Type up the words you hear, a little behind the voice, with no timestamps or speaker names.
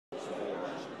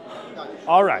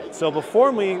All right, so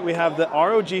before me, we have the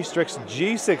ROG Strix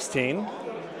G16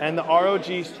 and the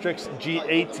ROG Strix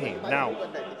G18. Now,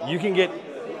 you can get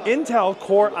Intel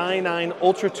Core i9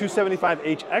 Ultra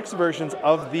 275HX versions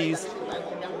of these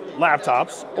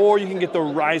laptops, or you can get the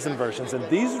Ryzen versions. And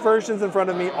these versions in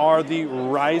front of me are the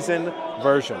Ryzen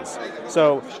versions.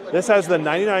 So this has the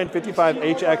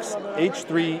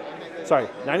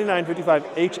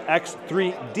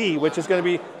 9955HX3D, which is going to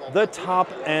be the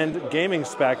top-end gaming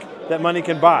spec that money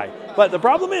can buy. But the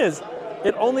problem is,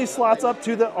 it only slots up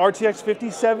to the RTX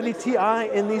 5070 Ti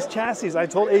in these chassis. I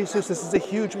told Asus this is a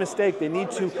huge mistake. They need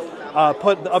to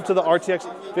put up to the RTX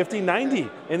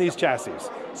 5090 in these chassis.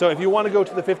 So if you want to go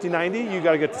to the 5090, you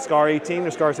got to get the SCAR 18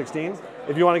 or SCAR 16.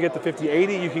 If you want to get the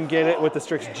 5080, you can get it with the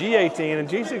Strix G18 and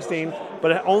G16,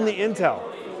 but only Intel.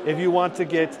 If you want to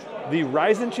get the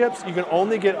Ryzen chips, you can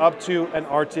only get up to an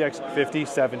RTX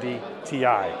 5070 Ti,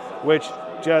 which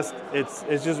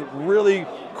it's just really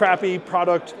crappy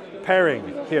product pairing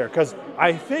here, because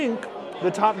I think the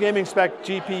top gaming spec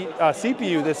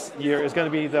CPU this year is going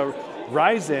to be the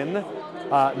Ryzen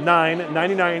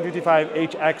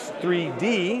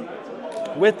 9955HX3D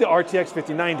with the RTX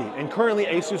 5090, and currently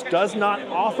Asus does not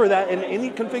offer that in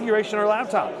any configuration or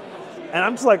laptop. And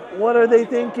I'm just like, what are they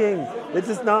thinking? It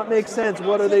does not make sense.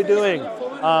 What are they doing?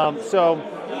 So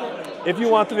if you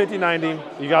want the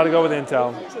 5090, you got to go with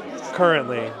Intel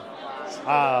currently, and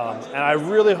I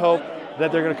really hope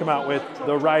that they're going to come out with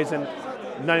the Ryzen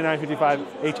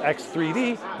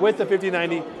 9955HX3D with the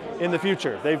 5090 in the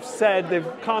future. They've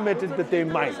commented that they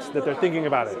might, that they're thinking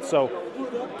about it. So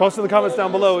post in the comments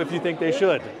down below if you think they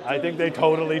should. I think they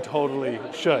totally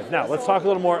should. Now, let's talk a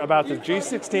little more about the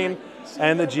G16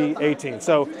 and the G18.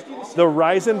 So the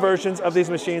Ryzen versions of these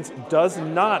machines does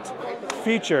not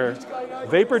feature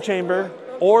vapor chamber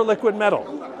or liquid metal.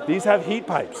 These have heat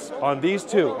pipes on these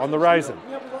two, on the Ryzen.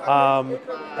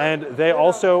 And they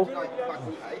also,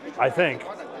 I think,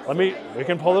 we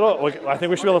can pull it up. I think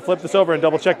we should be able to flip this over and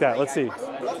double check that. Let's see.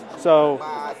 So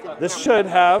this should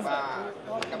have,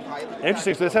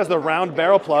 interesting, so this has the round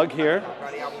barrel plug here.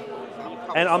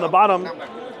 And on the bottom,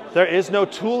 there is no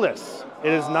toolless.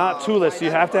 It is not toolless. So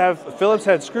you have to have Phillips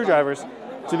head screwdrivers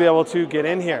to be able to get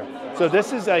in here. So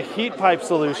this is a heat pipe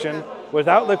solution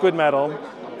without liquid metal.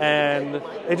 And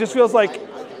it just feels like,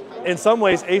 in some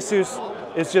ways, Asus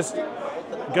is just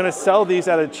going to sell these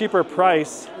at a cheaper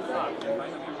price,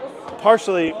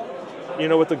 partially,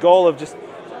 with the goal of just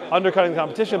undercutting the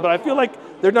competition. But I feel like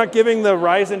they're not giving the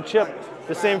Ryzen chip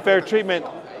the same fair treatment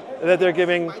that they're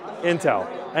giving Intel.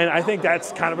 And I think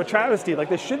that's kind of a travesty. Like,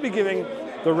 they should be giving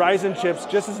the Ryzen chips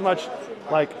just as much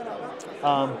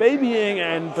babying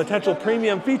and potential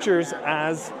premium features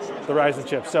as the Ryzen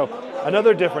chips. So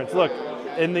another difference, look,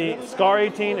 in the SCAR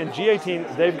 18 and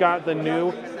G18, they've got the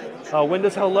new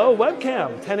Windows Hello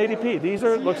webcam, 1080p. These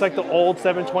looks like the old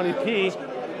 720p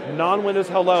non-Windows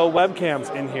Hello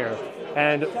webcams in here,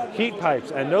 and heat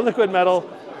pipes, and no liquid metal,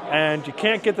 and you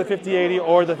can't get the 5080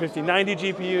 or the 5090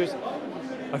 GPUs.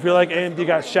 I feel like AMD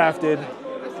got shafted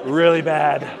really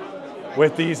bad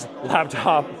with these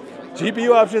laptop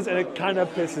GPU options, and it kind of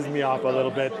pisses me off a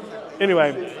little bit.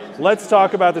 Anyway, let's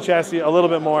talk about the chassis a little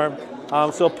bit more.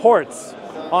 So ports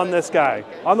on this guy.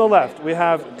 On the left, we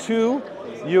have two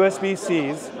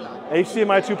USB-Cs,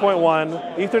 HDMI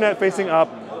 2.1, Ethernet facing up,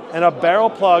 and a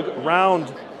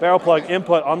round barrel plug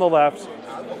input on the left.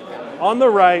 On the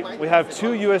right, we have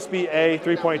two USB-A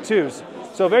 3.2s.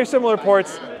 So very similar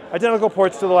ports, identical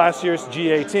ports to the last year's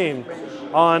G18.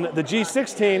 On the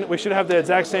G16, we should have the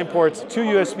exact same ports, two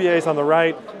USB-As on the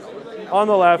right. On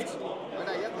the left,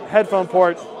 headphone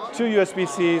port, two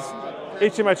USB-Cs,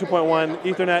 HDMI 2.1,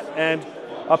 Ethernet, and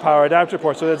a power adapter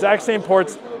port. So the exact same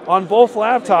ports on both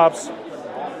laptops,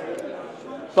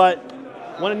 but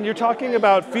when you're talking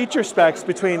about feature specs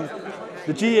between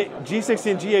the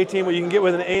G16 and G18, what you can get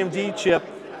with an AMD chip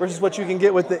versus what you can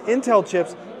get with the Intel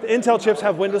chips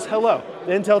have Windows Hello.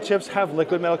 The Intel chips have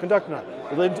liquid metal conductor.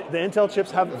 The Intel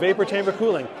chips have vapor chamber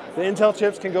cooling. The Intel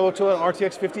chips can go to an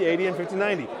RTX 5080 and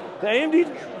 5090. The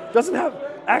AMD doesn't have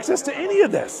access to any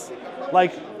of this.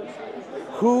 Like,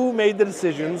 who made the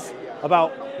decisions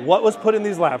about what was put in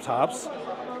these laptops,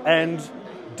 and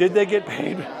did they get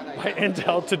paid by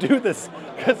Intel to do this?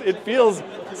 Because it feels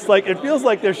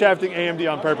like they're shafting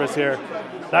AMD on purpose here.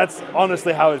 That's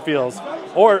honestly how it feels.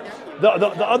 Or the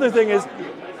other thing is,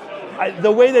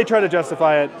 the way they try to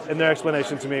justify it in their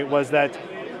explanation to me was that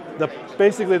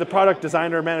basically the product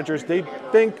designer managers, they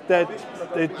think that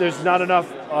there's not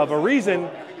enough of a reason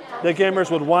that gamers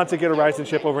would want to get a Ryzen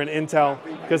chip over an Intel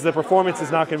because the performance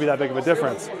is not going to be that big of a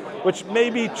difference, which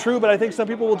may be true, but I think some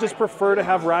people will just prefer to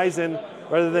have Ryzen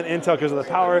rather than Intel because of the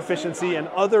power efficiency and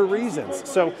other reasons.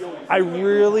 So I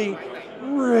really,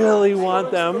 really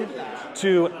want them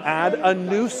to add a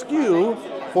new SKU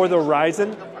for the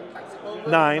Ryzen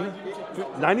 9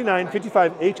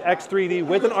 9955HX3D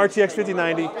with an RTX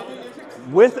 5090,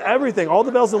 with everything, all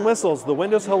the bells and whistles, the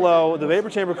Windows Hello, the vapor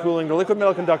chamber cooling, the liquid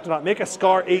metal conductor not, make a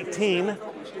SCAR 18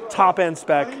 top-end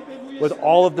spec with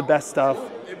all of the best stuff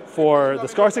for the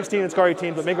SCAR 16 and SCAR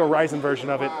 18, but make a Ryzen version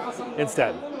of it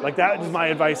instead. Like, that is my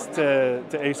advice to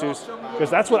Asus, because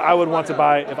that's what I would want to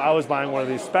buy if I was buying one of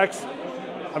these specs.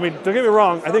 I mean, don't get me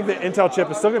wrong, I think the Intel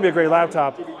chip is still gonna be a great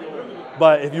laptop,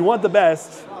 but if you want the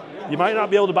best, you might not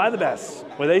be able to buy the best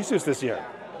with Asus this year.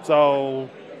 So,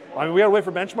 I mean, we gotta wait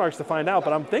for benchmarks to find out,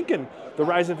 but I'm thinking the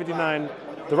Ryzen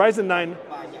 9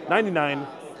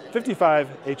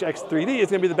 9955HX3D is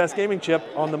gonna be the best gaming chip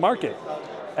on the market.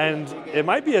 And it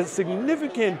might be a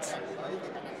significant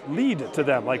lead to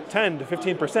them, like 10 to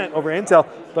 15% over Intel,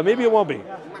 but maybe it won't be.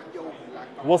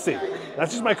 We'll see.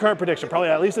 That's just my current prediction, probably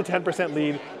at least a 10%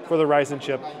 lead for the Ryzen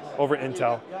chip over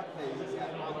Intel.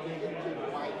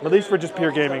 At least for just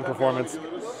pure gaming performance.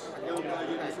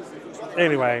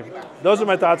 Anyway, those are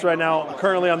my thoughts right now,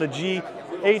 currently on the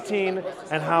G18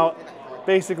 and how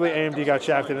basically AMD got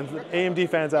shafted. And AMD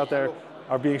fans out there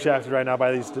are being shafted right now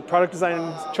by these product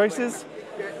design choices.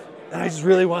 And I just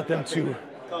really want them to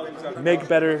make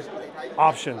better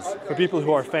options for people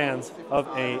who are fans of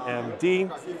AMD.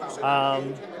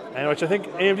 And which I think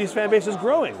AMD's fan base is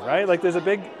growing, right? Like, there's a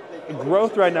big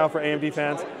growth right now for AMD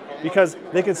fans, because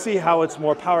they can see how it's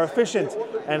more power efficient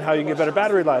and how you can get better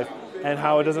battery life and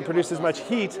how it doesn't produce as much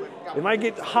heat. It might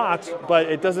get hot, but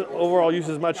it doesn't overall use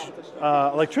as much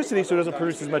electricity, so it doesn't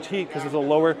produce as much heat because it's a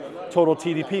lower total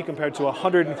TDP compared to a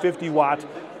 150 watt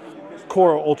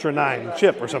Core Ultra 9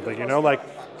 chip or something, you know? Like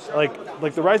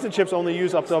the Ryzen chips only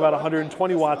use up to about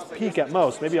 120 watts peak at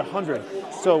most, maybe 100.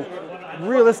 So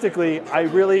realistically, I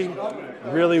really,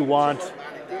 really want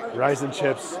Ryzen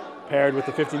chips paired with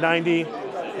the 5090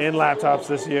 in laptops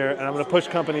this year, and I'm going to push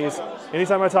companies,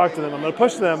 anytime I talk to them, I'm going to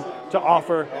push them to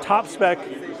offer top spec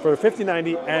for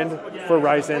 5090 and for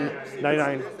Ryzen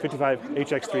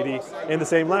 9955HX3D in the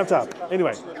same laptop.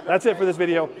 Anyway, that's it for this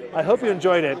video. I hope you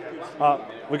enjoyed it.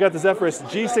 We got the Zephyrus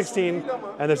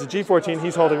G16 and there's a G14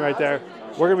 he's holding right there.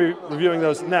 We're going to be reviewing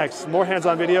those next. More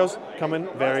hands-on videos coming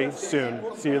very soon.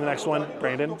 See you in the next one.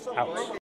 Brandon, out.